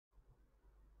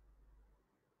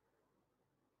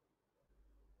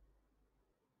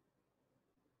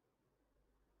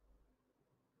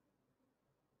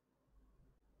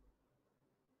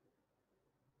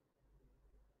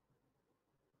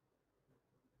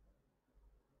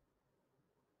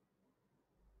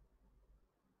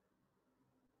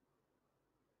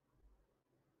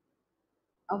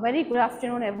A very good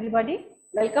afternoon, everybody.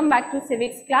 Welcome back to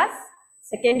Civics class,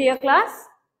 second year class.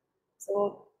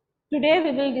 So today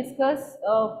we will discuss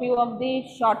a few of the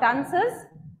short answers.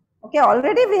 Okay,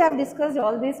 already we have discussed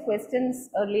all these questions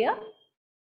earlier.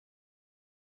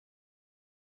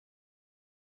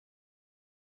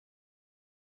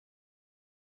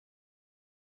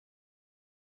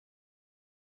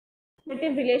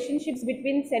 Relationships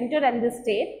between center and the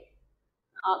state.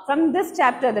 From this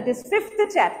chapter, that is fifth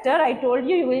chapter, I told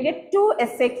you will get two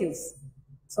SAQs.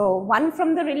 So one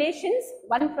from the relations,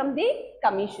 one from the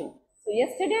commission. So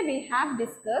yesterday we have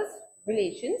discussed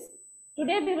relations.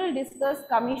 Today we will discuss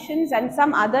commissions and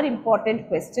some other important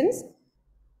questions.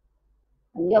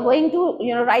 You are going to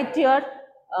write your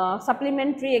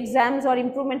supplementary exams or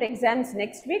improvement exams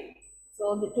next week.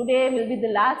 So today will be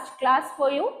the last class for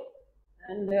you,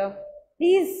 and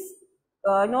please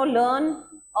learn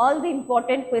all the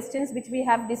important questions which we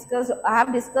have discussed. I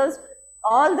have discussed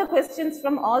all the questions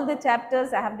from all the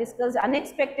chapters. I have discussed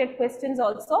unexpected questions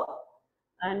also,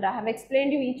 and I have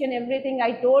explained you each and everything.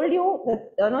 I told you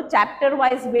that chapter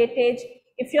wise weightage.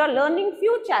 If you are learning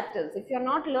few chapters, if you are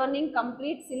not learning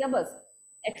complete syllabus,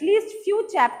 at least few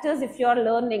chapters if you are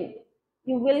learning,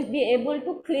 you will be able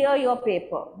to clear your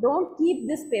paper. Don't keep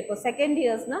this paper second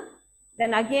years, na?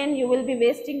 Then again you will be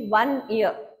wasting 1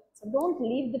 year. So don't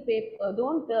leave the paper,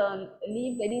 don't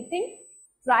leave anything.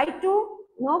 Try to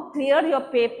clear your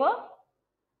paper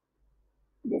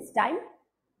this time.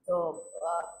 So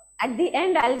at the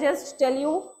end I'll just tell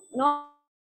you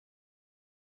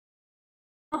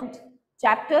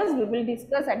chapters we will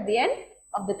discuss at the end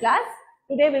of the class.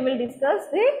 Today we will discuss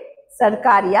the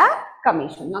Sarkaria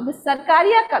Commission. Now, the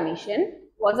Sarkaria Commission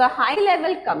was a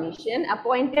high-level commission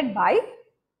appointed by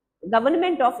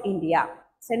Government of India.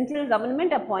 Central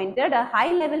government appointed a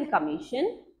high-level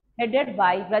commission headed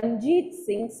by Ranjit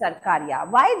Singh Sarkaria.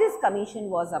 Why this commission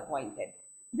was appointed?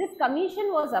 This commission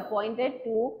was appointed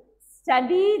to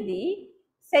study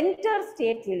the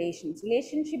center-state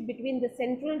relationship between the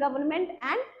central government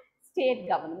and state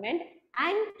government,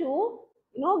 and to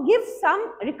give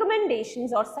some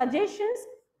recommendations or suggestions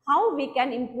how we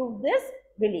can improve this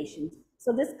relations.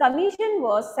 So this commission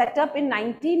was set up in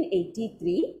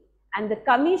 1983, and the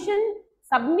commission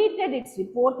submitted its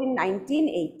report in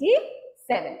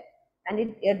 1987, and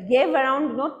it gave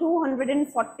around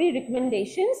 240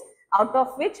 recommendations, out of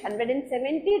which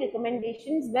 170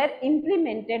 recommendations were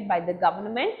implemented by the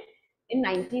government in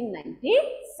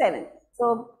 1997.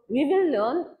 So we will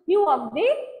learn few of the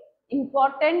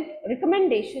important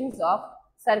recommendations of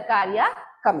Sarkaria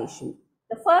Commission.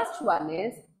 The first one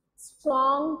is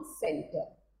strong center.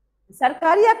 The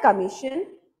Sarkaria Commission,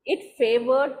 it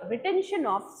favored retention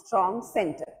of strong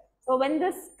center. So when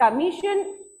this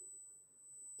commission,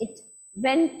 it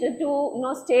went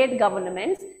to state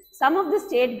governments, some of the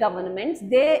state governments,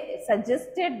 they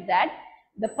suggested that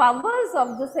the powers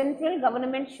of the central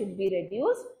government should be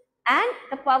reduced and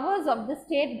the powers of the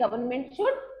state government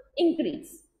should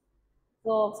increase.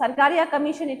 So Sarkaria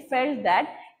Commission, it felt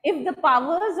that if the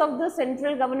powers of the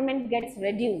central government gets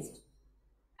reduced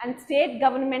and state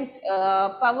government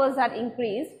powers are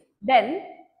increased, then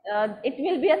it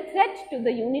will be a threat to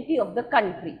the unity of the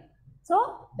country.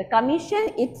 So the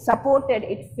commission, it supported,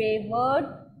 it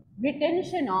favored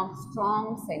retention of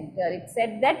strong center. It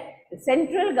said that the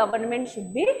central government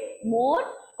should be more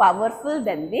powerful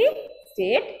than the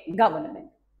state government.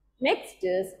 Next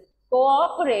is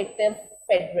cooperative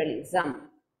federalism.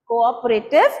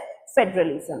 Cooperative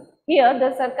federalism. Here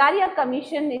the Sarkaria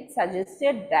Commission, it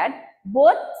suggested that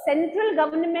both central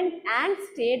government and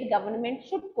state government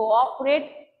should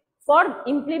cooperate for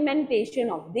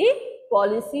implementation of the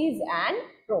policies and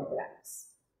programs.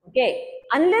 Okay,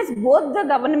 unless both the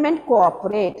government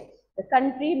cooperate, the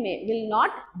country will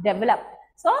not develop.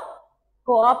 So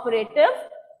cooperative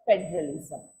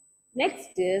federalism.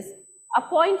 Next is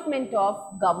appointment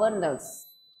of governors.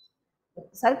 The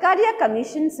Sarkaria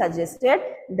Commission suggested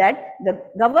that the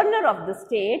governor of the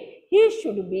state, he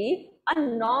should be a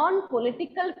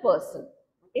non-political person.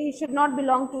 Okay, he should not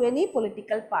belong to any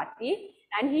political party,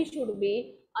 and he should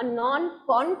be a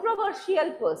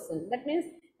non-controversial person. That means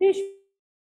he should be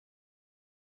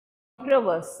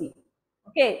controversy.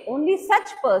 Okay, only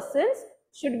such persons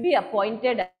should be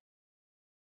appointed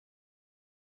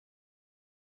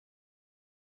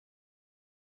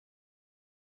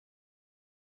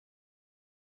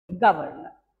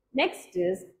governor. Next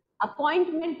is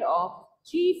appointment of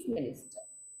chief minister.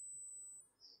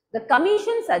 The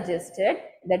commission suggested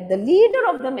that the leader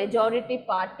of the majority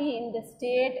party in the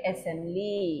state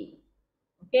assembly,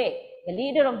 okay, the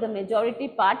leader of the majority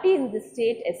party in the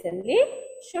state assembly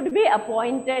should be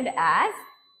appointed as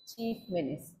Chief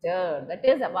Minister. That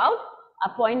is about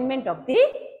appointment of the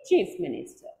Chief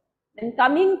Minister. Then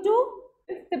coming to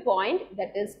fifth point,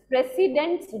 that is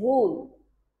President's rule.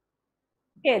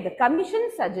 Okay, the commission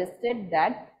suggested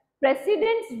that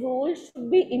President's rule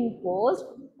should be imposed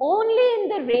only in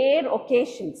the rare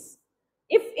occasions.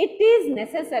 If it is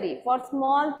necessary for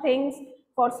small things,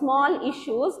 for small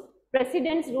issues,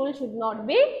 President's rule should not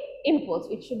be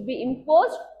imposed. It should be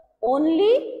imposed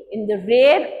only in the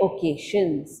rare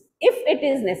occasions. If it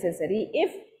is necessary,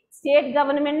 if state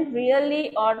government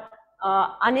really are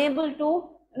unable to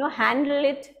handle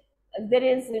it, there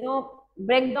is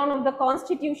breakdown of the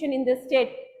constitution in the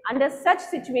state, under such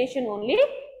situation only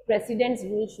President's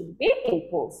rule should be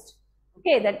imposed.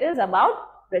 Okay, that is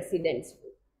about President's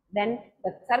rule. Then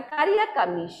the Sarkaria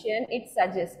Commission, it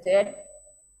suggested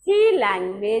three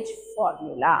language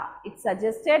formula. It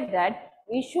suggested that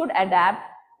we should adapt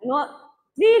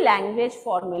three language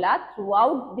formula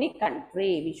throughout the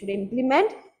country. We should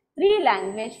implement three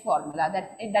language formula,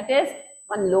 that is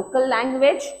one local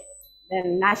language,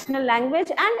 then national language,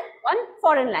 and one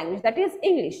foreign language, that is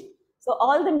English. So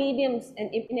all the mediums,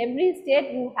 and in every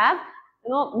state you have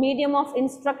medium of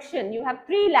instruction, you have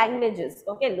three languages,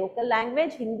 okay, local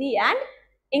language, Hindi and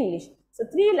English. So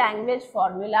three language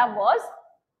formula was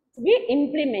to be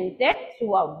implemented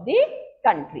throughout the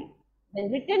country.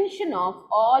 Then retention of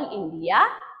all India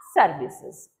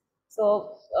services.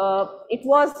 So it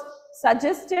was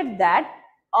suggested that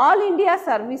all India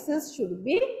services should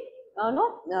be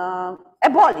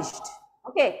abolished.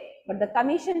 Okay, but the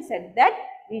commission said that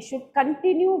we should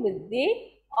continue with the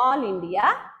all India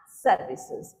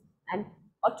services. And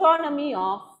autonomy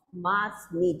of mass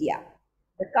media.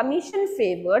 The commission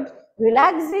favored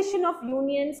relaxation of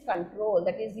union's control,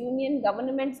 that is union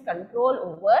government's control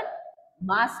over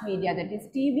mass media, that is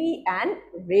TV and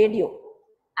radio,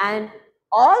 and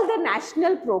all the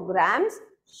national programs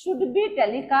should be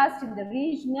telecast in the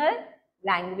regional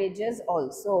languages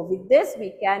also. With this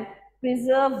we can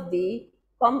preserve the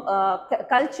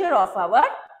culture of our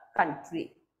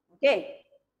country. Okay,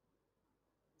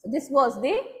 so this was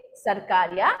the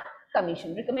Sarkaria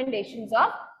Commission, recommendations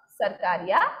of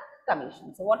Sarkaria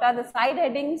Commission. So what are the side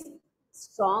headings?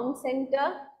 Strong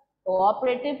center,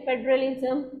 cooperative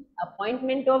federalism,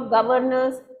 appointment of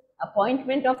governors,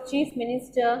 appointment of chief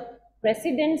minister,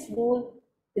 president's rule,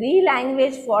 three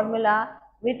language formula,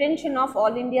 retention of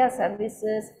all India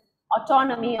services,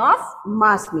 autonomy of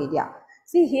mass media.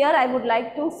 See, here I would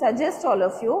like to suggest all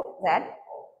of you that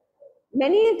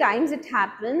many times it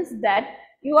happens that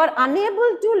you are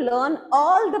unable to learn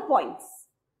all the points.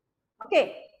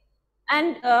 Okay,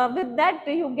 and with that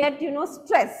you get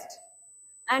stressed,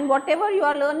 and whatever you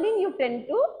are learning you tend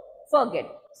to forget.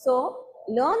 So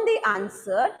learn the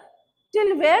answer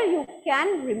till where you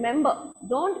can remember.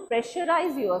 Don't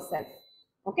pressurize yourself.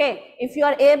 Okay, if you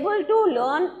are able to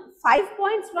learn 5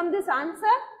 points from this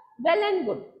answer, well and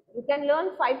good. You can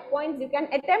learn 5 points, you can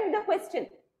attempt the question.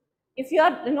 If you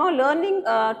are learning,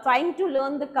 trying to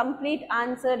learn the complete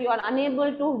answer, you are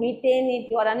unable to retain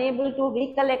it, you are unable to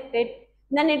recollect it,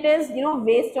 then it is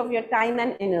waste of your time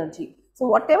and energy. So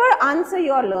whatever answer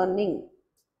you are learning,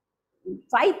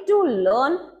 try to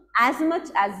learn as much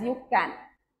as you can.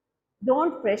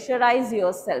 Don't pressurize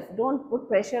yourself. Don't put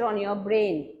pressure on your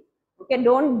brain. Okay,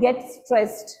 don't get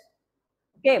stressed.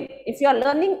 Okay, if you are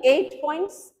learning 8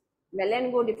 points, well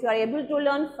and good. If you are able to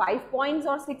learn 5 points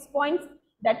or 6 points,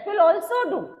 that will also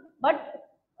do. But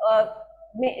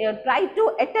try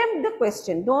to attempt the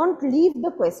question. Don't leave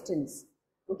the questions.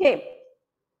 Okay.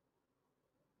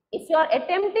 If you are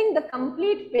attempting the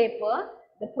complete paper,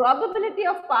 the probability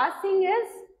of passing is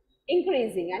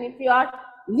increasing. And if you are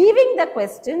leaving the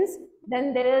questions,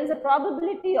 then there is a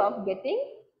probability of getting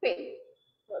failed.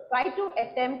 So try to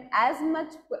attempt as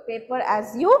much paper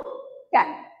as you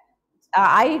can.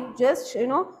 I just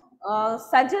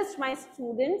suggest my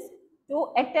students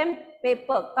to attempt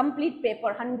paper, complete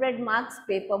paper, 100 marks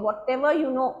paper, whatever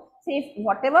See, if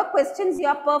whatever questions you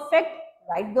are perfect,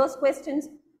 write those questions,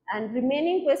 and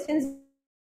remaining questions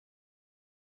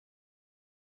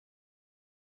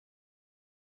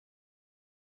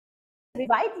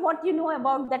write what you know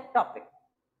about that topic,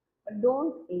 but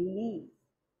don't leave,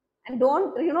 and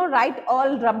don't write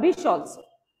all rubbish also.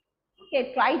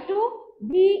 Okay, try to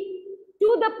be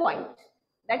to the point.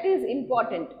 That is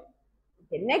important.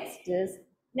 Okay,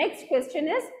 next question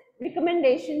is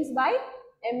recommendations by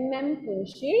M.M.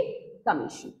 Punshi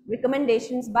Commission.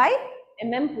 Recommendations by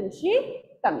M.M. Punshi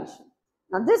Commission.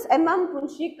 Now this M.M.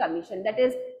 Punshi Commission, that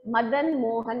is Madan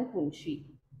Mohan Punshi.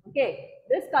 Okay,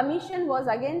 this commission was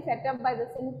again set up by the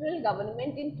central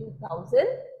government in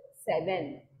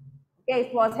 2007. Okay,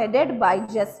 it was headed by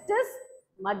Justice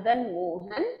Madan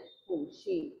Mohan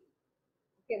Munshi.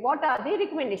 Okay, what are the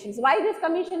recommendations? Why this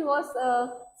commission was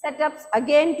set up?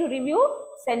 Again, to review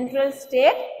central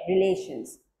state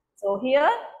relations. So here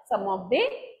some of the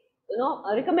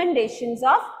recommendations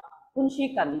of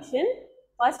Munshi Commission.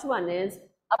 First one is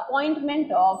appointment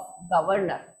of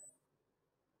governor.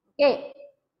 Okay,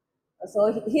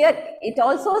 so here it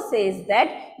also says that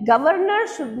governor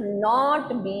should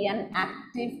not be an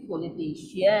active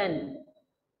politician.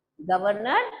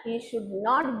 Governor, he should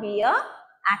not be a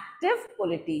active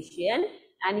politician,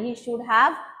 and he should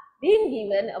have been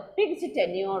given a fixed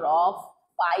tenure of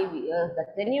 5 years. The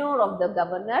tenure of the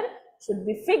governor should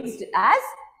be fixed as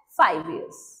 5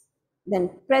 years. Then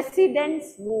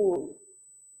President's rule.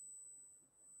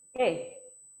 Okay,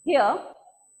 here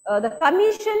the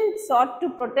commission sought to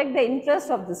protect the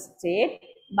interests of the state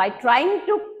by trying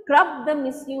to curb the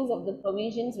misuse of the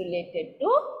provisions related to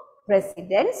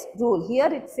President's rule.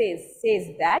 Here it says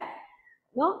that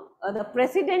the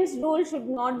President's rule should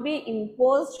not be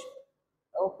imposed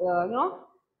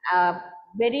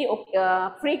very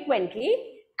frequently,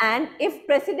 and if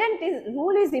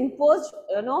rule is imposed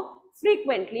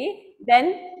frequently,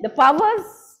 then the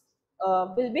powers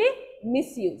will be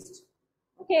misused.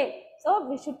 Okay, so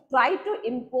we should try to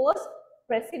impose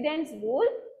President's rule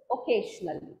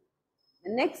occasionally.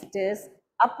 The next is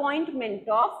appointment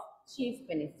of Chief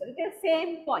Minister. It is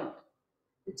same point.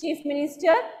 The Chief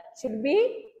Minister should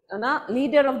be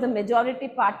leader of the majority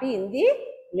party in the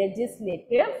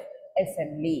Legislative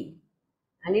Assembly.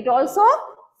 And it also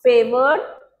favored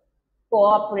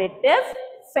cooperative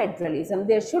federalism.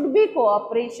 There should be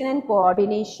cooperation and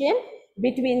coordination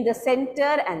between the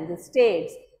center and the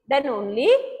states. Then only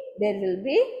there will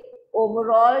be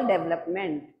overall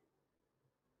development.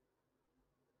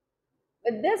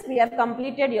 With this, we have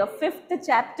completed your 5th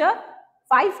chapter.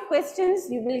 5 questions,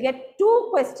 you will get 2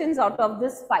 questions out of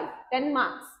this 5, 10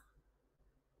 marks.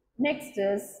 Next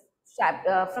is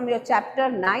from your chapter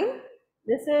 9.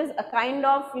 This is a kind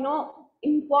of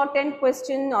important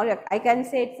question, or I can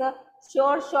say it's a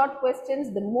short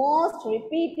questions, the most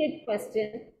repeated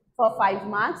question for 5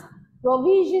 marks.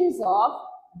 Provisions of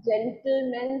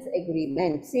gentleman's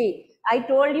agreement. See, I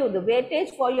told you the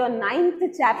weightage for your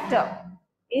 9th chapter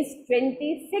is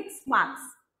 26 marks.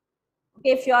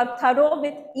 Okay, if you are thorough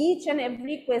with each and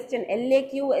every question,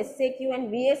 LAQ, SAQ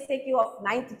and VSAQ of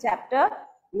 9th chapter,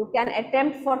 you can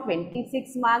attempt for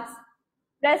 26 marks,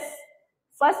 plus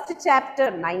 1st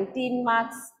chapter 19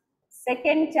 marks,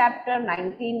 2nd chapter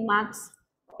 19 marks.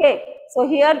 Okay, so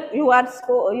here you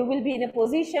will be in a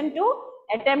position to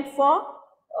attempt for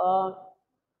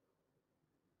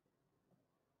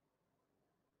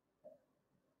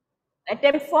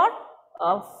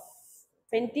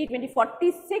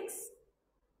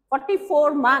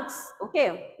 44 marks.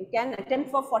 Okay, you can attempt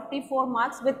for 44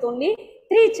 marks with only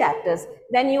 3 chapters.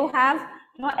 Then you have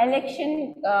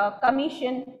election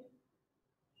commission.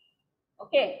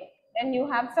 Okay, then you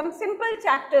have some simple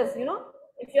chapters.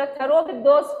 If you are thorough with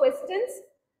those questions,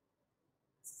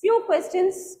 few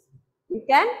questions you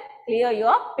can clear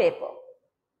your paper.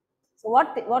 So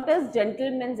what is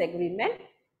gentleman's agreement?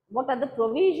 What are the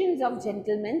provisions of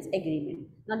gentleman's agreement?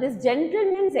 Now this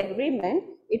gentleman's agreement,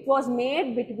 it was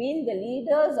made between the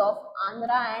leaders of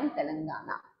Andhra and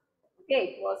Telangana. Okay,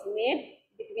 it was made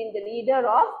between the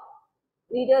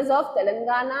leaders of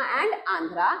Telangana and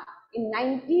Andhra in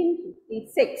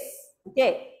 1956.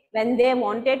 Okay, when they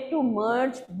wanted to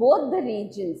merge both the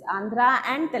regions, Andhra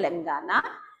and Telangana,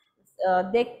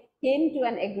 they came to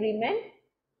an agreement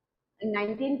in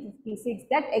 1956.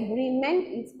 That agreement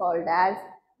is called as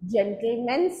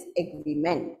Gentleman's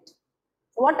Agreement.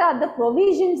 What are the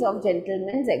provisions of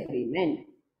Gentleman's Agreement?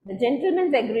 The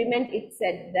Gentleman's Agreement, it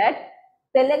said that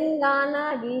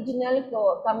Telangana Regional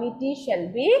Committee shall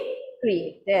be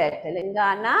created.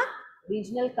 Telangana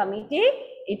Regional Committee,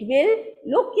 it will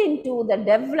look into the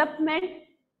development,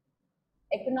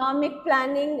 economic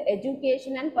planning,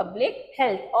 education and public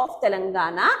health of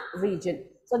Telangana region.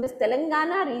 So this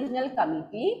Telangana Regional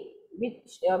Committee,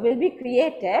 which will be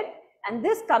created, and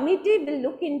this committee will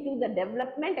look into the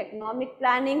development, economic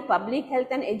planning, public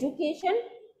health and education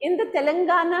in the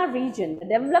Telangana region. The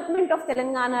development of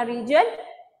Telangana region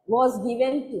was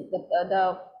given to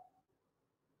the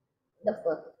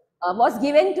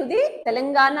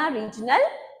Telangana Regional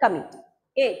Committee.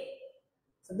 Okay.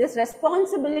 So this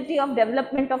responsibility of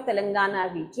development of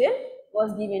Telangana region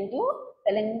was given to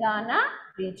Telangana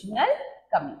Regional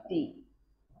Committee.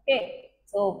 Okay.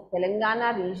 So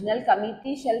Telangana Regional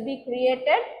Committee shall be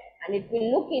created and it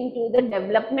will look into the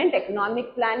development,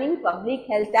 economic planning, public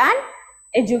health and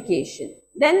education.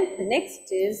 Then the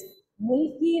next is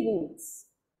mulki rules.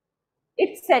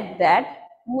 It said that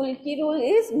mulki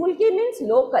means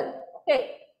local.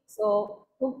 Okay, so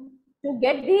to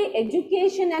get the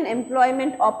education and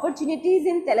employment opportunities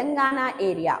in Telangana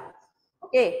area.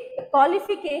 Okay, the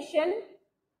qualification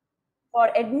for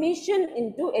admission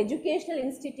into educational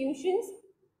institutions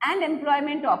and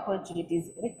employment opportunities,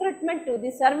 recruitment to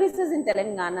the services in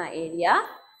Telangana area.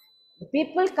 The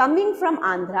people coming from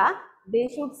Andhra, they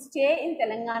should stay in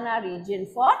Telangana region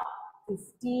for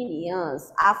 15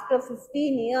 years. After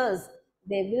 15 years,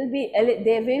 they will be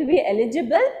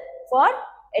eligible for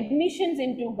admissions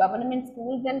into government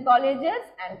schools and colleges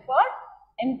and for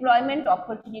employment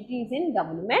opportunities in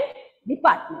government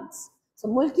departments. So,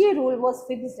 Mulki rule was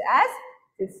fixed as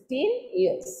 15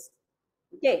 years.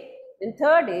 Okay. And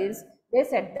third is, they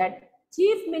said that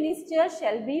chief minister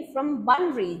shall be from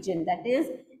one region. That is,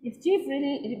 if chief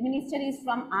minister is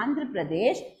from Andhra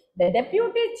Pradesh, the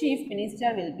deputy chief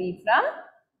minister will be from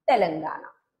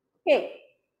Telangana. Okay.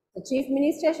 The chief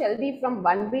minister shall be from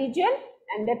one region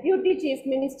and deputy chief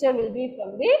minister will be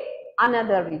from the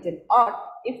another region. Or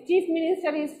if chief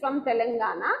minister is from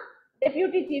Telangana,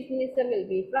 deputy chief minister will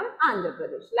be from Andhra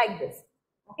Pradesh, like this.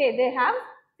 Okay, they have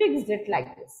fixed it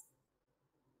like this.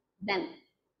 Then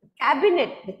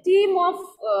cabinet, the team of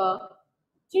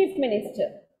chief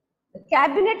minister, the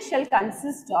cabinet shall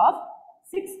consist of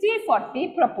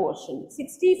 60-40 proportion.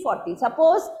 60-40.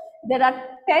 Suppose there are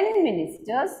 10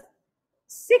 ministers,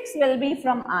 6 will be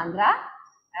from Andhra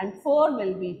and 4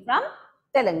 will be from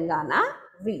Telangana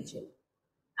region.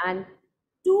 And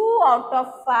 2 out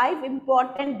of 5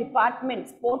 important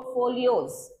departments,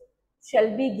 portfolios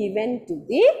shall be given to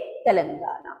the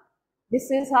Telangana. This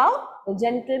is how the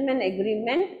gentleman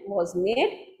agreement was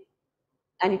made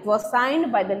and it was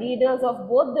signed by the leaders of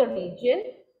both the region,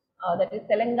 that is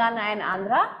Telangana and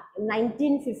Andhra, in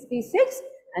 1956,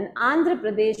 and Andhra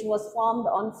Pradesh was formed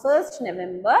on 1st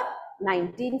November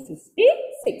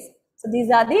 1956. So,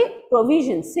 these are the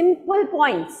provisions, simple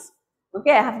points.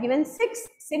 Okay, I have given 6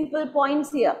 simple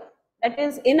points here. That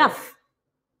is enough.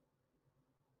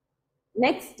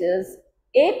 Next is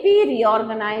AP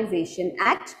Reorganization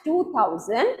Act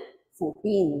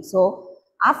 2014. So,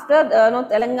 after the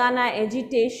Telangana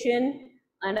agitation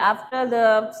and after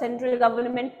the central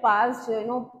government passed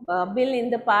bill in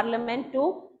the parliament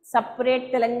to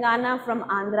separate Telangana from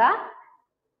Andhra,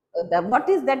 what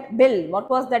is that bill? What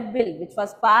was that bill which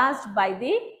was passed by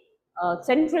the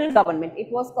central government?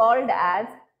 It was called as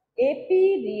AP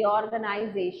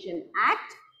Reorganization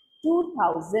Act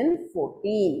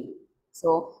 2014.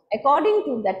 So, according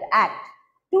to that act,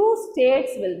 2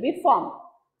 states will be formed,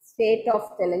 state of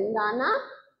Telangana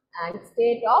and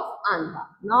state of Andhra.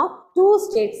 Now, 2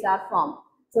 states are formed.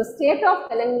 So, state of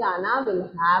Telangana will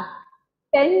have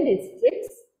 10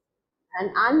 districts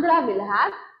and Andhra will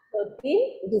have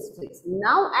 13 districts.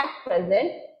 Now, at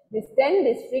present, these 10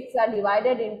 districts are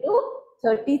divided into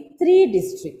 33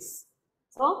 districts.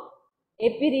 So,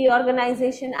 AP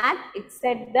Reorganization Act, it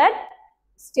said that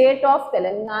state of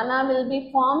Telangana will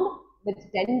be formed with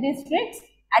 10 districts.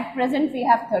 At present, we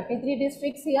have 33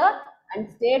 districts here and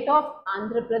state of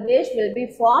Andhra Pradesh will be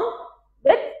formed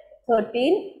with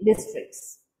 13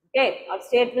 districts. Okay, our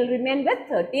state will remain with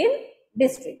 13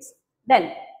 districts.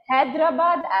 Then,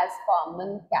 Hyderabad as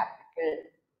common capital.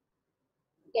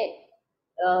 Okay,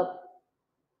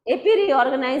 AP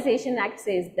Reorganization Act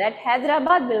says that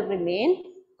Hyderabad will remain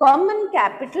common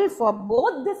capital for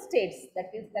both the states,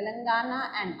 that is Telangana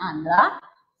and Andhra,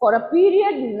 for a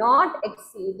period not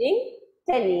exceeding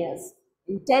 10 years.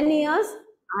 In 10 years,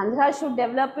 Andhra should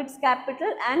develop its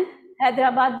capital and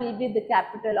Hyderabad will be the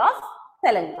capital of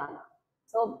Telangana.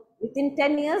 So, within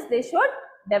 10 years, they should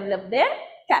develop their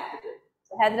capital.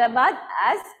 So, Hyderabad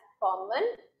as common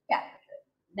capital.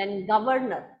 Then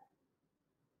governor.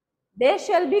 There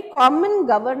shall be common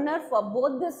governor for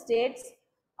both the states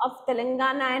of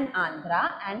Telangana and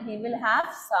Andhra, and he will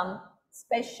have some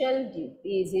special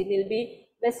duties. He will be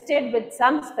vested with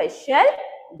some special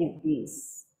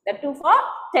duties. That too for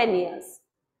 10 years.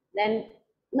 Then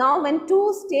now when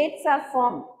 2 states are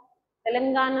formed,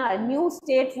 Telangana, a new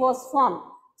state was formed.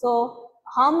 So,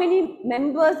 how many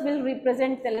members will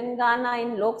represent Telangana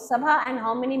in Lok Sabha and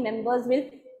how many members will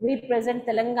represent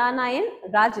Telangana in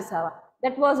Rajya Sabha?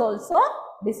 That was also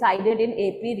decided in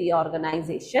AP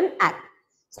Reorganization Act.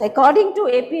 So, according to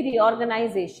AP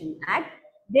Reorganization Act,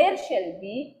 there shall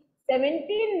be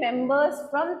 17 members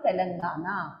from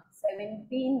Telangana,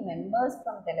 17 members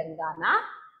from Telangana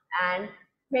and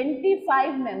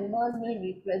 25 members will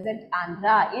represent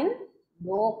Andhra in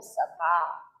Lok Sabha.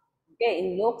 Okay,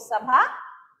 in Lok Sabha,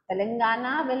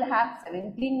 Telangana will have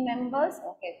 17 members.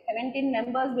 Okay, 17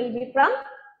 members will be from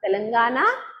Telangana,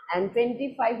 and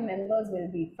 25 members will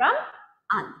be from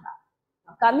Andhra.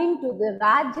 Now, coming to the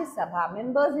Rajya Sabha,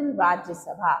 members in Rajya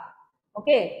Sabha.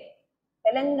 Okay,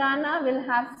 Telangana will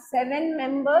have 7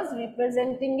 members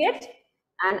representing it,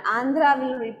 and Andhra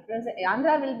will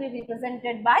be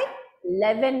represented by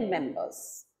 11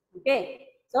 members. Okay,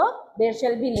 so there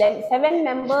shall be 7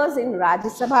 members in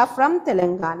Rajya Sabha from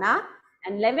Telangana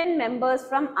and 11 members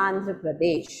from Andhra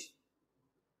Pradesh.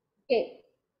 Okay.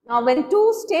 Now, when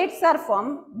 2 states are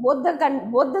formed, both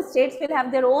the states will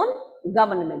have their own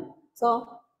government. So,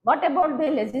 what about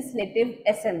the legislative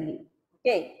assembly?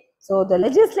 Okay. So, the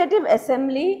legislative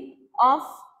assembly of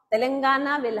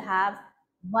Telangana will have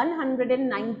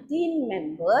 119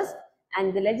 members,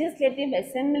 and the legislative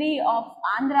assembly of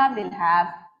Andhra will have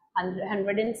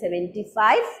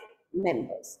 175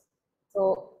 members.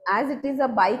 So, as it is a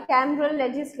bicameral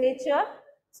legislature,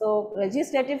 so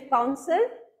legislative council,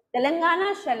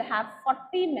 Telangana shall have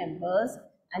 40 members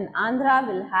and Andhra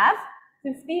will have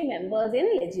 50 members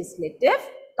in legislative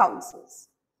councils.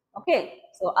 Okay,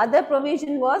 so other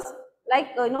provision was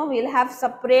like, we'll have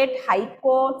separate high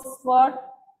courts for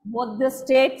both the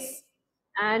states,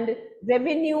 and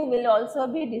revenue will also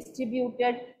be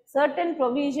distributed. Certain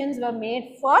provisions were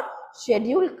made for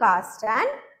scheduled caste and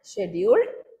scheduled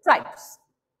tribes.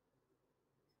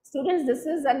 Students, this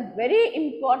is a very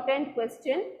important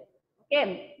question.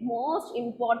 Okay, most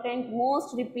important,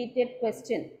 most repeated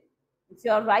question. If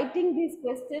you are writing these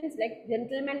questions like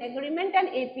gentleman agreement and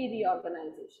AP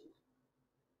reorganization.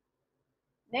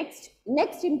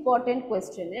 Next important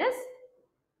question is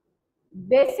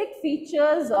basic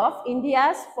features of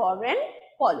India's foreign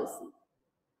policy.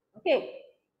 Okay.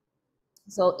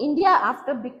 So, India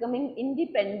after becoming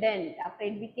independent, after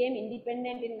it became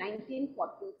independent in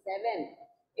 1947,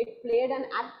 it played an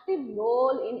active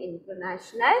role in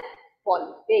international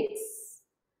politics.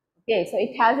 Okay, so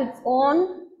it has its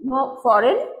own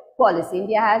foreign policy.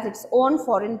 India has its own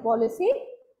foreign policy.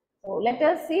 So, let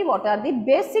us see what are the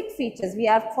basic features. We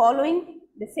are following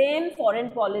the same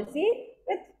foreign policy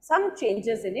with some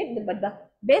changes in it, but the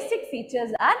basic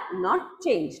features are not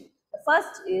changed. The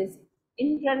first is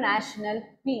international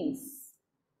peace.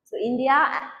 So,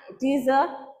 India, it is a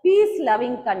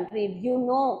peace-loving country. You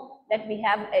know that we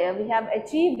have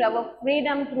achieved our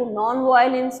freedom through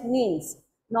non-violence means,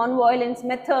 non-violence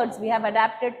methods we have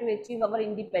adapted to achieve our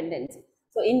independence.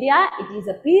 So, India, it is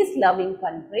a peace-loving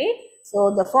country.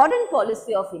 So, the foreign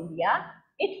policy of India,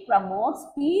 it promotes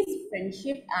peace,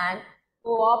 friendship and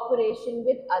cooperation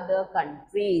with other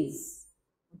countries.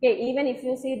 Okay, even if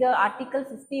you see the Article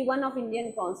 51 of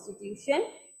Indian Constitution,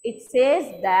 it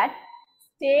says that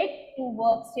state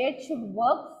should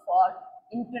work for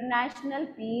international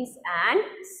peace and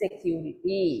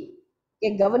security.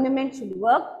 A government should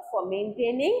work for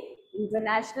maintaining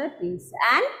international peace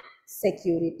and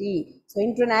security. So,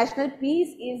 international peace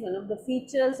is one of the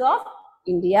features of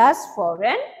India's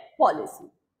foreign policy.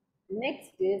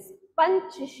 Next is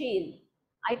Panchsheel.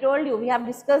 I told you we have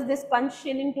discussed this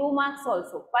Panchsheel in 2 marks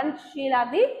also. Panchsheel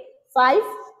are the 5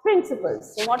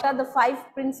 principles. So, what are the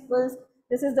 5 principles?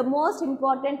 This is the most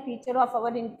important feature of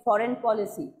our foreign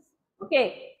policy.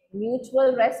 Okay,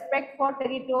 mutual respect for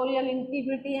territorial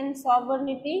integrity and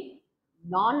sovereignty,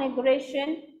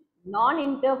 non-aggression,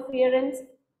 non-interference,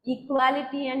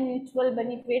 equality and mutual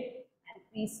benefit, and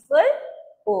peaceful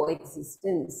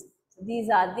coexistence. So, these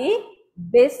are the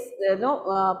base,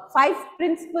 5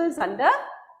 principles under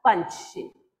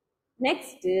Panchsheel.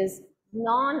 Next is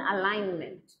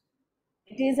non-alignment.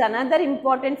 It is another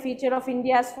important feature of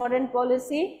India's foreign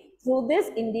policy. Through this,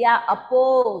 India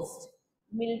opposed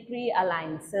military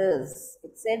alliances.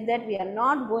 It said that we are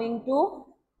not going to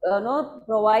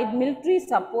provide military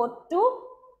support to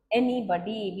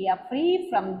anybody. We are free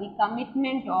from the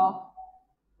commitment of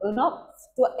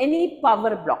to any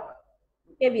power bloc.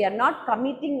 Okay, we are not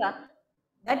committing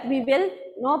that we will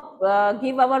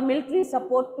give our military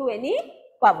support to any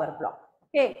power bloc.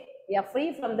 Okay, we are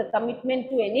free from the commitment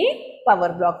to any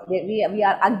power bloc.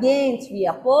 We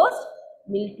oppose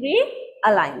military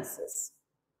alliances.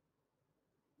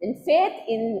 And faith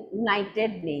in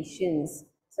United Nations.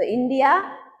 So,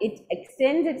 India, it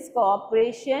extends its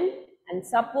cooperation and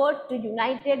support to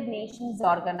United Nations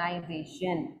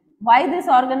organization. Why this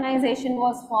organization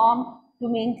was formed? To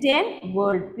maintain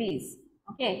world peace.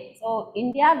 Okay, so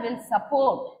India will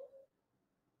support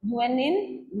UN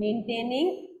in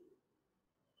maintaining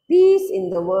peace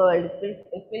in the world.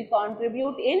 It will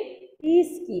contribute in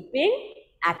peacekeeping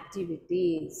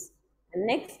activities. And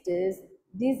next is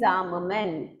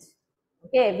disarmament.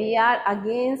 Okay, we are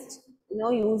against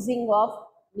using of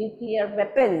nuclear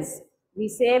weapons. We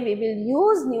say we will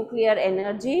use nuclear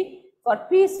energy for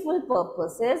peaceful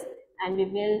purposes, and we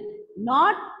will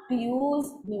not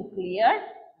use nuclear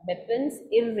weapons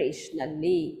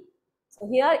irrationally. So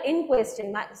here in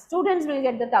question, students will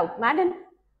get the doubt, madam,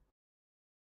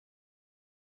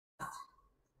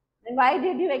 and why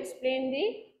did you explain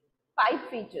the 5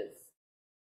 features?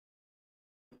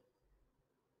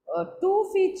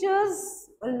 2 features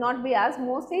will not be asked.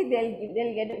 Mostly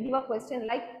they'll give a question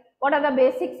like, what are the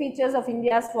basic features of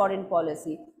India's foreign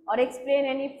policy, or explain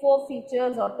any 4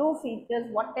 features or 2 features,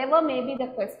 whatever may be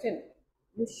the question.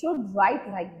 You should write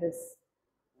like this.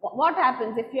 What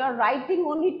happens if you are writing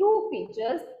only 2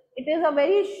 features? It is a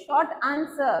very short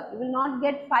answer. You will not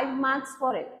get 5 marks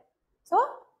for it. So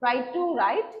try to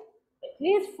write at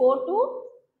least 4 to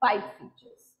 5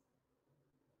 features.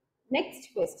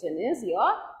 Next question is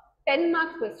your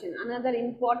 10-mark question. Another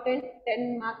important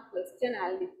 10-mark question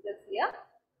I will discuss here.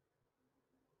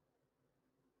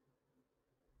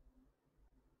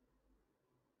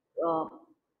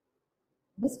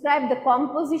 Describe the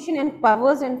composition and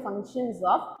powers and functions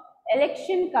of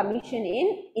Election Commission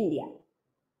in India.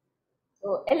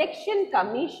 So, Election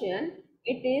Commission,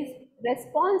 it is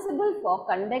responsible for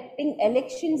conducting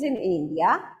elections in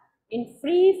India in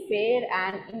free, fair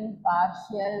and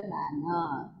impartial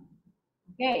manner.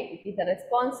 Okay, it is the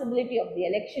responsibility of the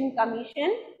Election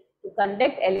Commission to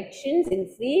conduct elections in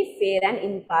free, fair and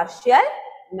impartial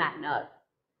manner.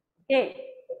 Okay,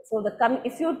 so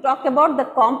if you talk about the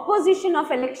composition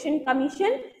of Election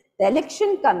Commission, the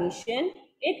Election Commission,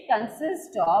 it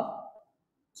consists of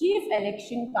Chief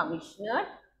Election Commissioner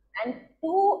and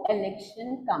 2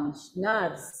 election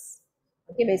commissioners.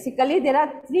 Okay, basically there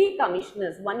are 3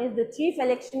 commissioners. One is the Chief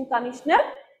Election Commissioner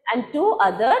and 2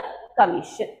 other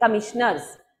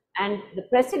commissioners. And the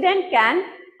President can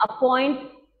appoint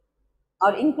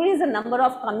or increase the number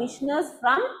of commissioners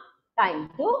from time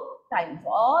to time. So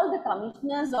all the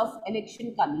commissioners of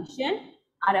Election Commission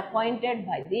are appointed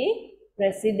by the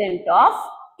President of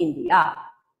India.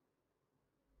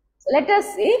 So let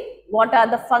us see what are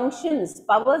the functions,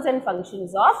 powers and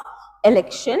functions of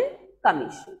Election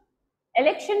Commission.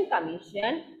 Election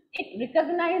Commission, it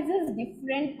recognizes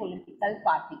different political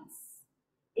parties.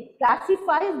 It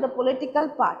classifies the political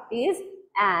parties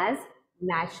as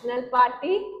national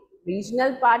party,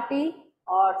 regional party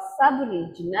or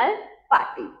sub-regional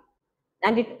party.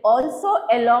 And it also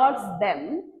allots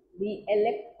them the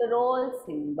electoral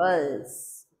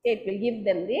symbols. Okay, it will give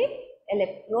them the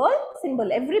electoral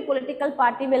symbol. Every political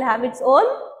party will have its own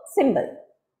symbol.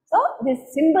 So, these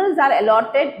symbols are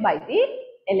allotted by the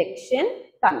Election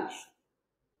Commission.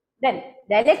 Then,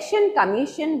 the Election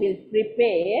Commission will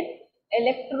prepare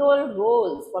electoral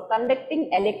rolls for conducting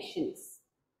elections.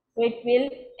 So, it will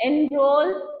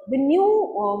enroll the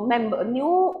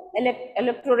new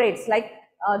electorates, like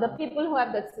the people who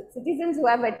have, the citizens who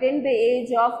have attained the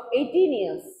age of 18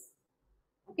 years.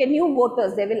 Okay, new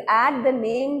voters, they will add the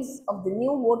names of the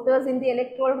new voters in the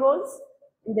electoral rolls,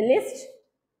 in the list,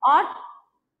 or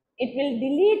it will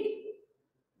delete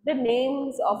the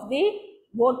names of the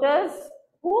voters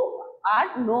who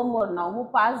are no more now, who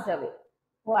passed away,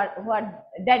 who are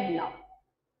dead now.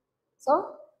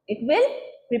 So, it will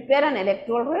prepare an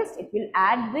electoral list, it will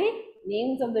add the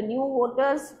names of the new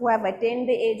voters who have attained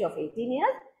the age of 18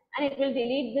 years, and it will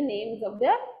delete the names of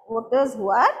the voters who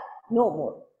are no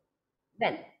more.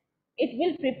 Then, it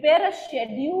will prepare a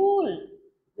schedule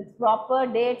with proper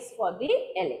dates for the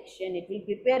election. It will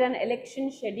prepare an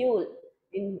election schedule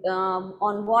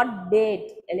on what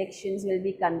date elections will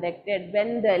be conducted,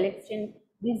 when the election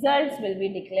results will be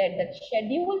declared. That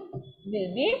schedule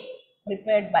will be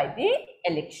prepared by the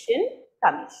Election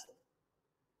Commission.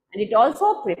 And it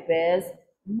also prepares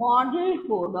Model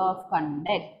Code of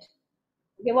Conduct.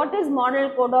 Okay, what is Model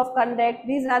Code of Conduct?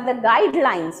 These are the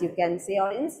guidelines, you can say,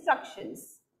 or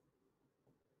instructions.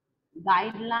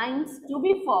 Guidelines to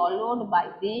be followed by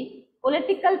the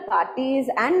political parties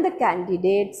and the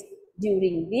candidates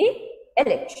during the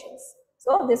elections.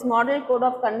 So, this Model Code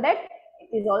of Conduct,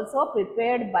 it is also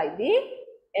prepared by the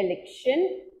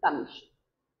Election Commission.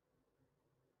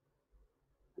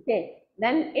 Okay,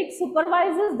 then it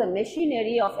supervises the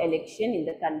machinery of election in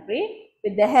the country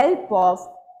with the help of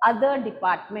other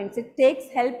departments. It takes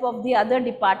help of the other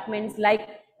departments like,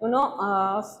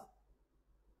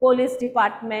 police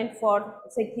department for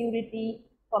security,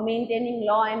 for maintaining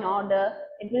law and order.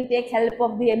 It will take help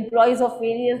of the employees of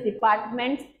various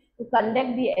departments to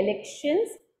conduct the elections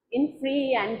in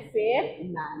free and fair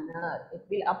manner. It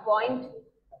will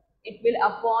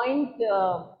appoint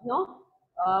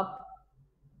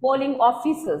polling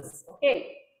officers.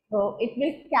 Okay, so it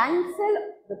will cancel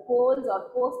the polls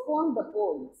or postpone the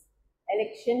polls.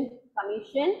 Election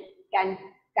Commission can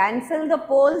cancel the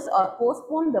polls or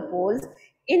postpone the polls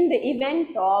in the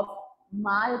event of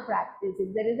malpractice.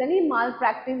 If there is any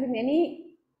malpractice in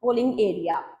any polling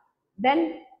area,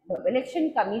 then the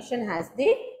election commission has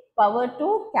the power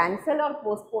to cancel or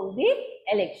postpone the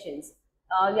elections,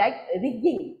 like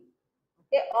rigging,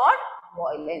 okay, or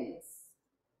violence.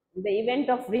 In the event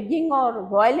of rigging or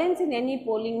violence in any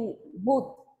polling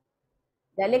booth,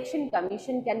 the election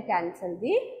commission can cancel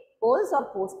the polls or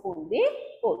postpone the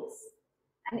polls.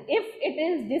 And if it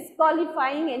is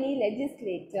disqualifying any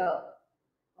legislator,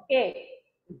 okay,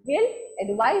 it will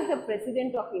advise the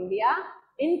President of India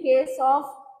in case of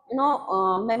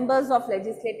members of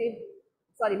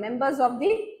members of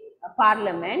the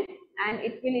parliament, and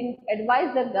it will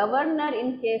advise the governor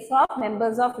in case of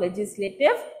members of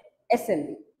legislative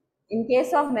assembly. In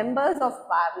case of members of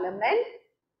parliament,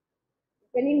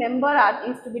 if any member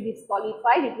is to be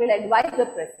disqualified, it will advise the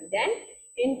president.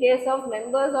 In case of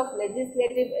members of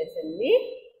legislative assembly,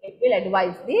 it will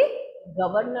advise the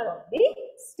governor of the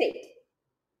state.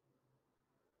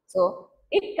 So,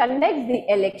 it conducts the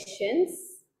elections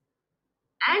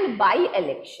and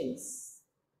by-elections.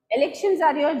 Elections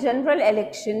are your general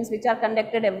elections which are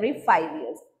conducted every 5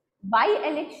 years.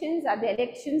 By-elections are the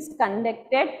elections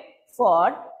conducted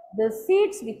for the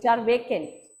seats which are vacant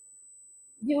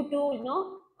due to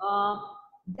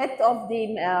death of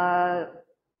the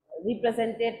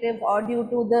representative, or due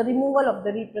to the removal of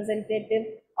the representative,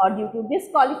 or due to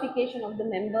disqualification of the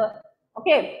member,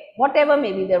 okay, whatever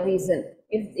may be the reason.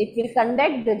 It will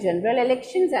conduct the general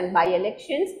elections and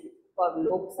by-elections for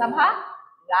Lok Sabha,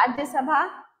 Rajya Sabha,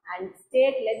 and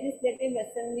state legislative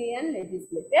assembly and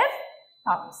legislative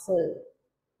council.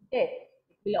 Okay.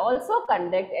 It will also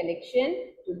conduct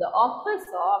election to the office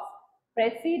of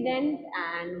president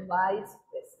and vice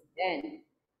president.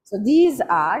 So these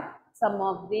are some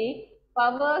of the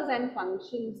powers and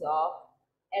functions of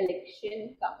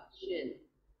election commission.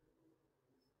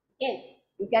 Okay,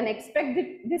 you can expect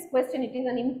this question. It is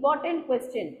an important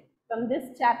question from this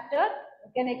chapter.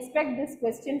 You can expect this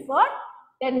question for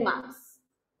 10 marks.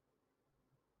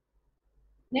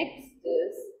 Next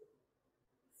is,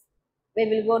 we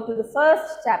will go to the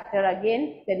first chapter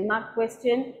again, 10 mark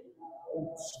question,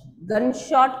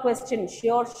 gunshot question,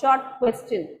 sure shot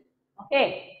question.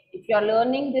 Okay, if you are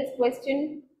learning this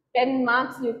question, 10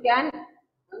 marks you can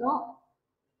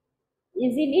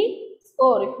easily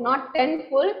score. If not 10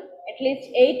 full, at least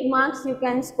 8 marks you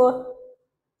can score.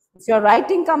 If you are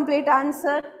writing complete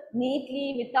answer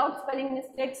neatly without spelling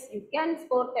mistakes, you can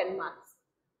score 10 marks.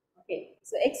 Okay,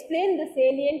 so explain the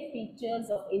salient features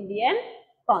of Indian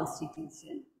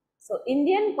Constitution. So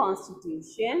Indian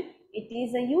Constitution, it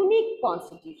is a unique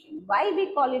constitution. Why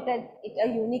we call it a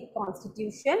unique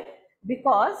constitution?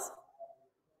 Because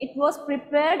it was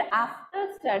prepared after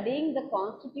studying the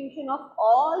constitution of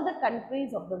all the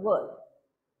countries of the world.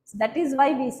 So that is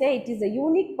why we say it is a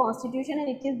unique constitution, and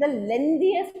it is the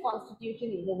lengthiest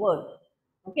constitution in the world.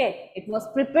 Okay, it was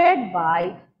prepared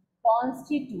by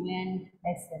Constituent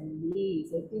Assembly.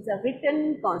 So it is a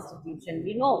written constitution.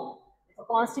 We know if a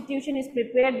constitution is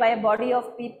prepared by a body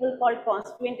of people called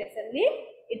Constituent Assembly,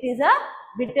 it is a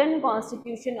written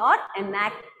constitution or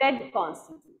enacted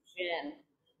constitution.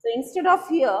 So instead of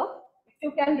here, if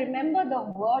you can remember the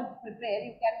word prepare,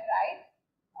 you can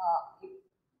write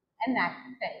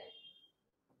enacted.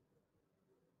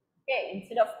 Okay,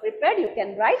 instead of prepared, you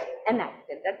can write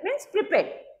enacted. That means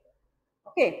prepared.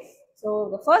 Okay, so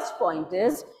the first point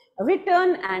is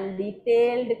written and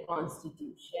detailed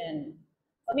constitution.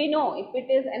 So we know if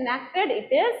it is enacted,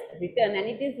 it is written, and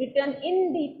it is written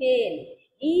in detail.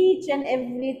 Each and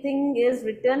everything is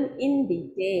written in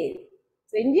detail.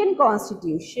 So Indian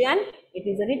Constitution, it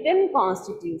is a written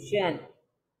constitution.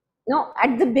 Now,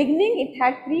 at the beginning, it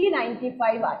had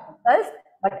 395 articles,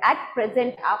 but at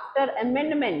present, after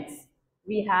amendments,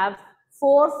 we have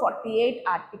 448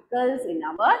 articles in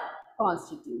our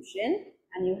constitution,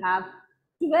 and you have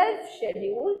 12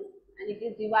 schedules, and it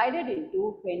is divided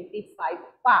into 25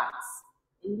 parts.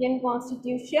 Indian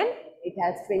Constitution, it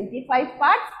has 25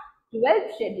 parts, 12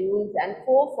 schedules, and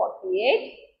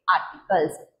 448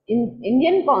 articles. In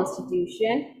Indian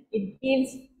Constitution, it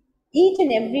gives each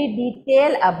and every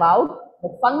detail about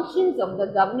the functions of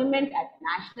the government at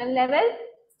national level,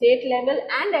 state level,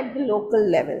 and at the local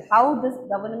level, how this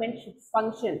government should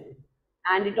function.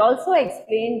 And it also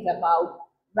explains about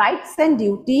rights and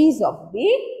duties of the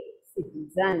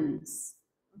citizens.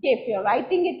 Okay, if you are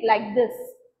writing it like this,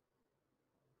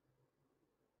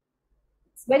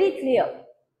 it's very clear.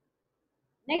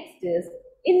 Next is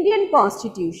Indian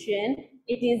Constitution.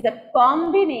 It is a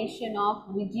combination of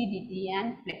rigidity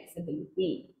and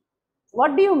flexibility.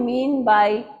 What do you mean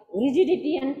by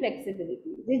rigidity and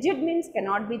flexibility? Rigid means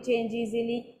cannot be changed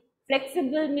easily.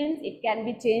 Flexible means it can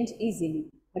be changed easily.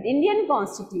 But Indian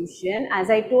Constitution, as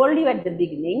I told you at the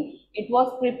beginning, it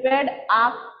was prepared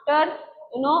after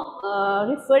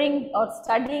referring or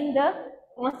studying the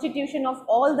constitution of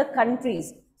all the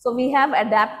countries. So we have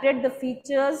adapted the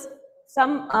features,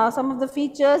 some of the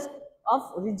features of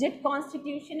rigid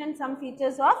constitution and some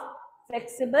features of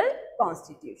flexible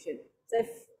constitution. So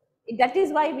that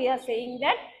is why we are saying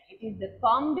that it is the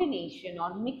combination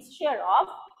or mixture of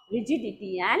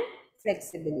rigidity and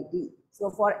flexibility. So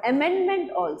for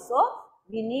amendment also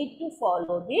we need to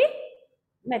follow the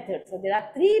method. So there are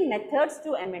three methods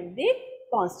to amend the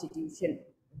constitution: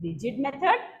 rigid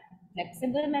method,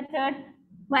 flexible method,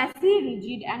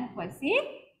 quasi-rigid and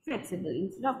quasi-flexible.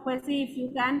 Instead of quasi, if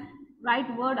you can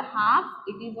write word half,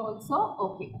 it is also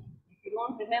okay. If you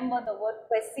don't remember the word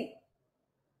quasi,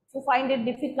 if you find it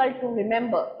difficult to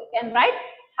remember, you can write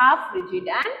half rigid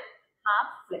and half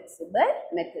flexible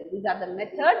method. These are the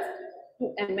methods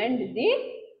to amend the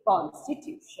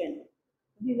constitution.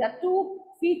 These are two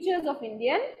features of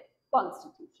Indian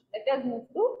constitution. Let us move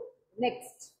to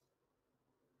next.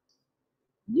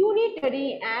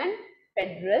 Unitary and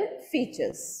federal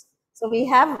features. So we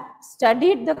have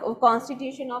studied the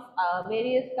constitution of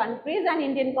various countries and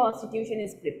Indian constitution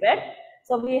is prepared.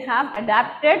 So we have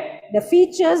adapted the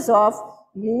features of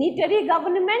unitary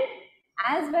government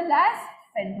as well as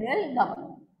federal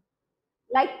government.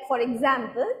 Like for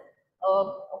example,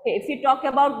 okay, if you talk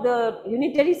about the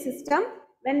unitary system,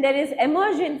 when there is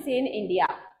emergency in India,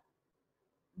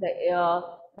 the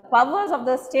powers of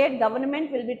the state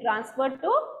government will be transferred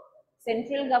to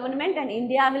central government and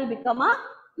India will become a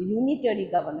unitary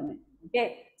government.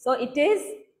 Okay, so it is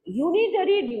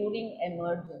unitary during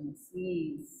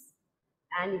emergencies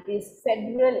and it is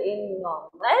federal in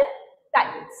normal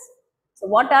times. So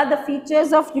what are the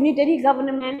features of unitary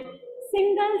government?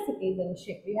 Single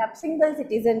citizenship. We have single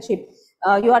citizenship.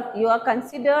 You are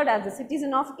considered as a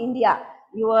citizen of India.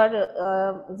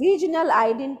 Your regional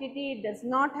identity does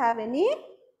not have any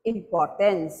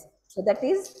importance. So that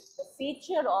is the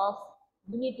feature of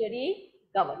unitary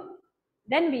government.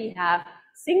 Then we have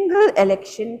single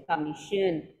election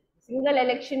commission. Single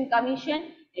election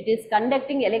commission, it is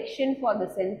conducting election for the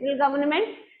central government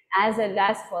as well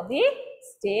as for the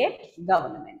state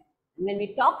government. And when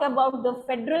we talk about the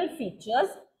federal features,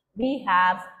 we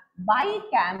have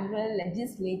bicameral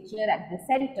legislature at the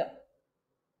center.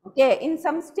 Okay, in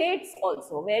some states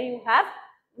also where you have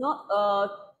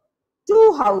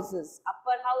two houses,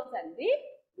 upper house and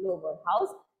the lower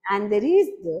house, and there is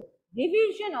the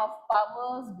division of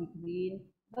powers between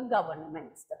the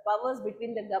governments. The powers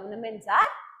between the governments are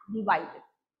divided.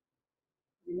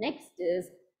 The next is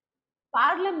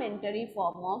parliamentary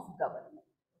form of government.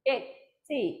 Okay,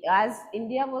 see, as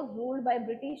India was ruled by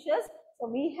Britishers, so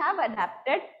we have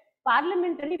adapted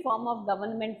parliamentary form of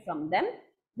government from them,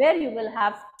 where you will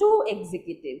have two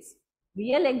executives,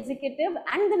 real executive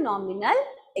and the nominal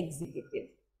executive.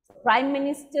 So, Prime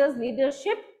Minister's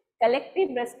leadership, collective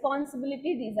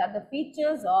responsibility, these are the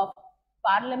features of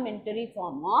parliamentary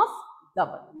form of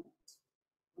government.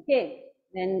 Okay,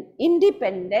 then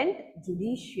independent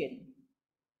judiciary.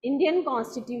 Indian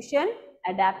Constitution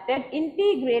adapted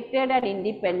integrated and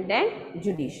independent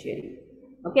judiciary.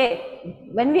 Okay,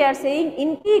 when we are saying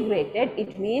integrated,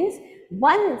 it means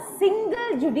one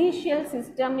single judicial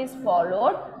system is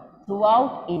followed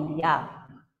throughout India.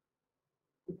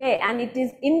 Okay, and it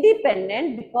is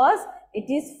independent because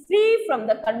it is free from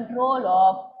the control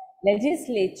of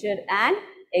legislature and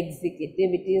executive.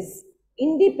 It is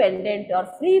independent or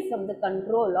free from the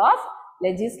control of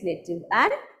legislative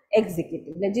and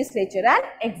executive, legislature and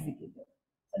executive.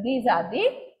 So these are the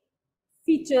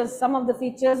features, some of the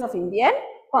features of Indian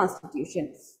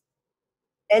Constitution.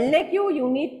 LAQ, you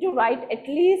need to write at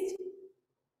least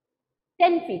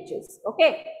 10 features.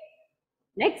 Okay.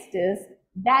 Next is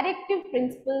directive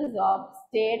principles of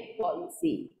state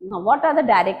policy. Now, what are the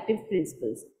directive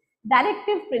principles?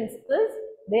 Directive principles,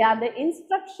 they are the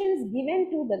instructions given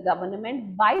to the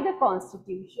government by the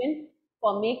Constitution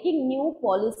for making new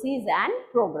policies and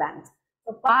programs.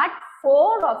 So, part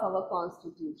 4 of our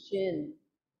Constitution,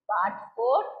 part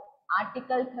 4,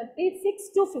 Article 36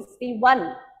 to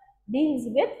 51 deals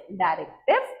with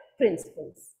directive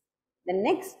principles. The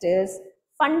next is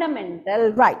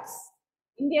fundamental rights.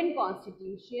 Indian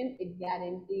Constitution, it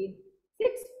guaranteed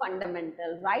 6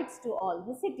 fundamental rights to all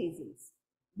the citizens.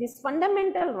 These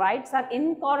fundamental rights are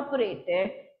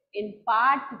incorporated in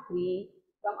part 3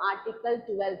 from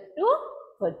Article 12 to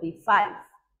 35.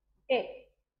 Okay,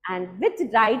 and with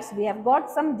rights we have got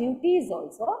some duties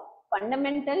also.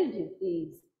 fundamental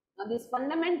duties. Now, these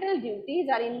fundamental duties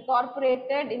are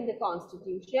incorporated in the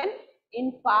Constitution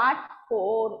in Part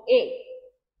 4A.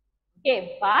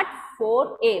 Okay, Part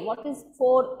 4A. What is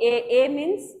 4A? A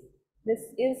means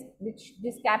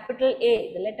this capital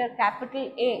A, the letter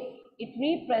capital A. It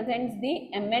represents the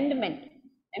amendment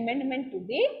to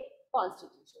the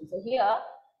Constitution. So here,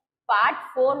 Part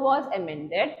 4 was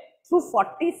amended. Through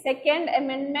 42nd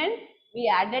Amendment,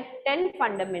 we added 10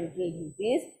 fundamental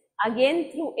duties.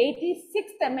 Again, through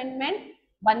 86th Amendment,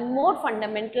 one more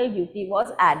fundamental duty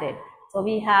was added. So,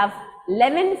 we have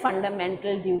 11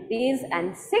 fundamental duties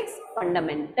and 6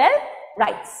 fundamental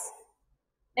rights.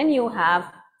 Then you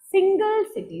have single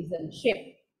citizenship.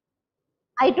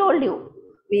 I told you,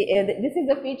 this is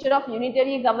a feature of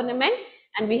unitary government,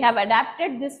 and we have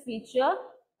adapted this feature.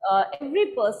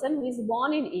 Every person who is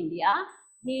born in India,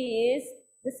 he is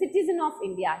the citizen of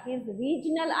India. His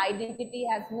regional identity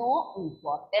has no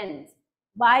importance.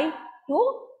 Why?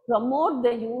 To promote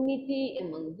the unity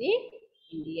among the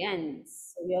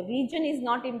Indians. So your region is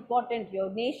not important,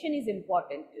 your nation is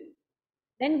important to you.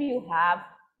 Then you have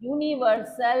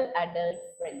universal adult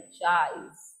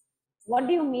franchise. What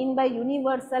do you mean by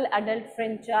universal adult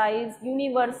franchise?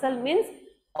 Universal means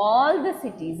all the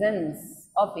citizens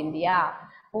of India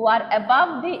who are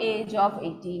above the age of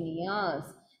 18 years,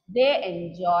 they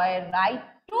enjoy right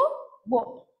to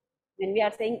vote. When we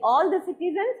are saying all the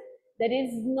citizens, there is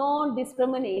no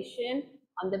discrimination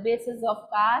on the basis of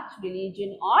caste,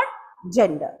 religion or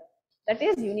gender. That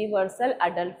is universal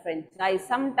adult franchise.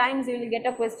 Sometimes you will get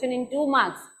a question in 2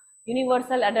 marks.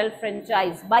 Universal adult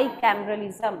franchise,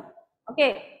 bicameralism.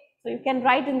 Okay, so you can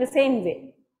write in the same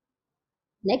way.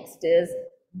 Next is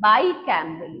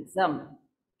bicameralism.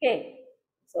 Okay,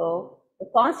 so the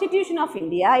Constitution of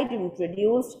India, it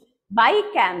introduced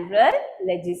bicameral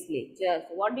legislature.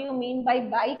 So what do you mean by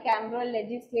bicameral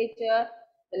legislature?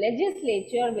 The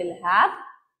legislature will have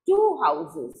 2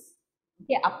 houses.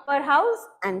 Okay, upper house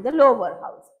and the lower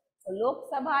house. So Lok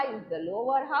Sabha is the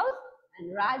lower house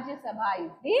and Rajya Sabha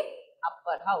is the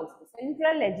upper house. The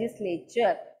central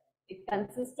legislature, it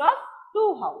consists of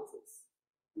 2 houses.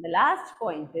 The last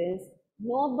point is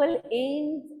noble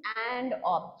aims and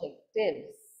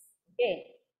objectives. Okay,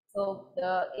 so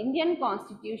the Indian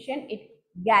Constitution, it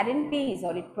guarantees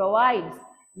or it provides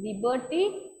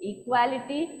liberty,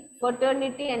 equality,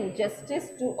 fraternity and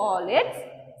justice to all its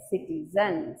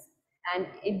citizens. And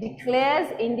it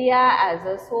declares India as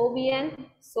a Soviet,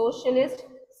 socialist,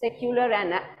 secular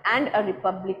and a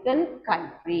republican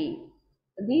country.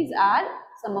 These are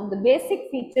some of the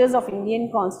basic features of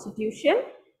Indian Constitution.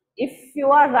 If you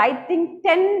are writing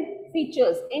 10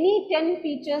 features, any 10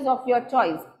 features of your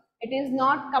choice, it is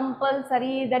not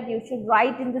compulsory that you should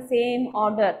write in the same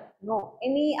order. No,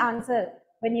 any answer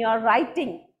when you are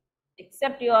writing,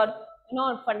 except your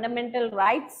fundamental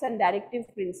rights and directive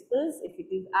principles, if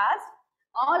it is asked,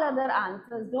 all other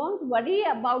answers, don't worry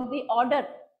about the order.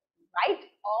 Write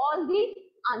all the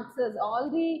answers, all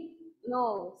the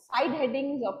side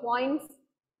headings or points.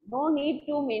 No need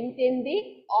to maintain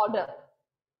the order.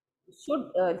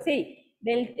 Should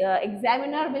the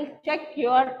examiner will check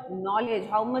your knowledge,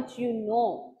 how much you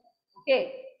know.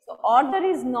 Okay, so order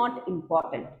is not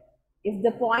important. If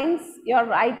the points you are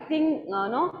writing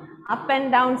up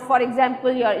and down, for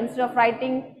example, you are instead of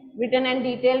writing written and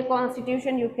detailed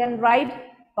constitution, you can write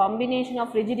combination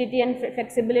of rigidity and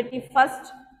flexibility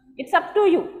first. It's up to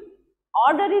you.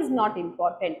 Order is not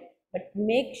important, but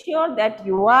make sure that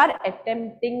you are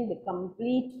attempting the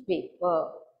complete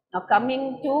paper. Now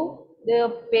coming to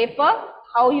the paper,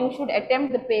 how you should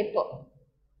attempt the paper.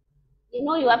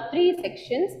 You have 3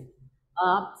 sections.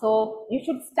 So you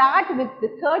should start with the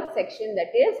 3rd section,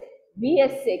 that is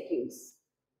VSAQs.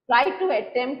 Try to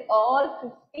attempt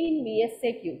all 15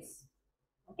 VSAQs.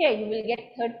 Okay, you will get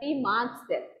 30 marks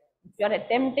there. If you are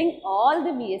attempting all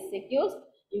the VSAQs,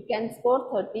 you can score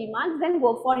 30 marks. Then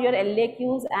go for your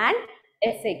LAQs and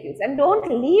SAQs and don't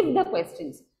leave the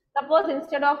questions. Suppose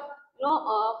instead of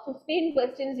 15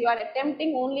 questions, you are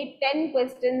attempting only 10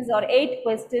 questions or 8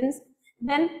 questions,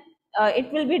 then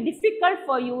it will be difficult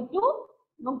for you to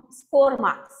score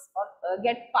marks or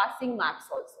get passing marks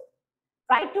also.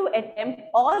 Try to attempt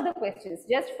all the questions.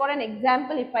 Just for an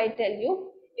example, if I tell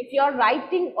you, if you are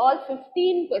writing all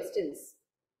 15 questions,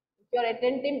 if you are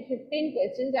attempting 15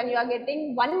 questions and you are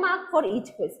getting 1 mark for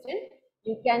each question,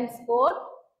 you can score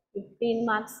 15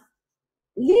 marks.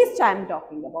 Least I am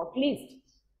talking about, least.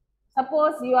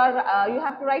 Suppose you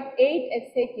have to write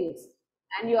 8 SAQs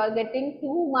and you are getting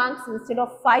 2 marks instead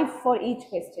of 5 for each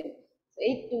question. So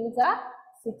 8 2s are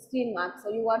 16 marks.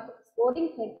 So you are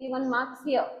scoring 31 marks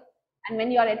here. And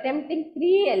when you are attempting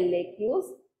 3 LAQs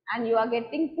and you are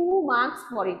getting 2 marks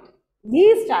for it,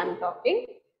 least I am talking,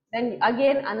 then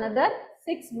again another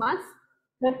 6 marks,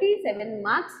 37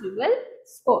 marks you will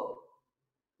score.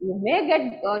 You may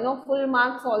get full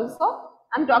marks also.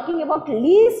 I am talking about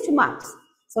least marks.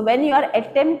 So when you are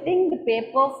attempting the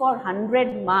paper for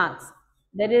 100 marks,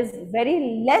 there is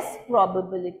very less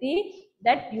probability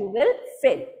that you will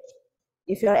fail.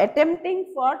 If you are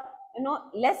attempting for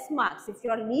less marks, if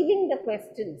you are leaving the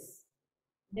questions,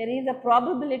 there is a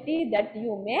probability that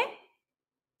you may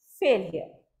fail here.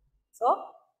 So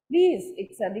please,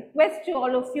 it's a request to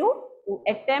all of you to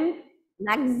attempt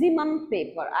maximum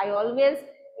paper. I always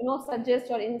suggest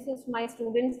or insist my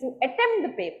students to attempt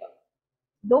the paper.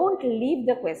 Don't leave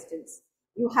the questions.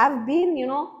 You have been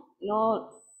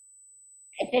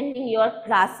attending your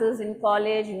classes in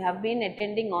college, you have been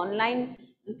attending online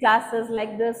classes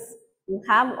like this, you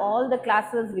have all the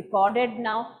classes recorded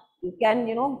now, you can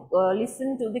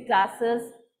listen to the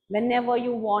classes whenever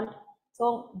you want.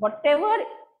 So whatever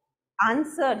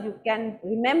answer you can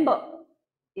remember,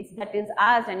 if that is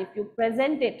asked, and if you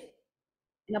present it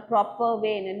in a proper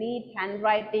way, in a neat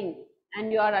handwriting,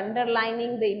 and you are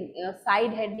underlining the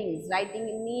side headings, writing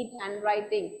in neat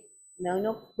handwriting,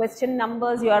 question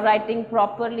numbers you are writing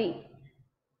properly,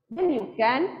 then you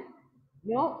can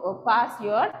pass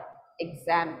your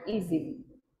exam easily.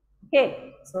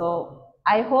 Okay, so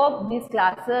I hope these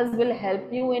classes will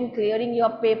help you in clearing your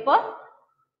paper.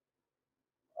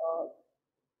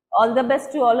 All the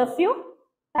best to all of you.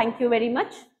 Thank you very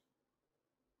much.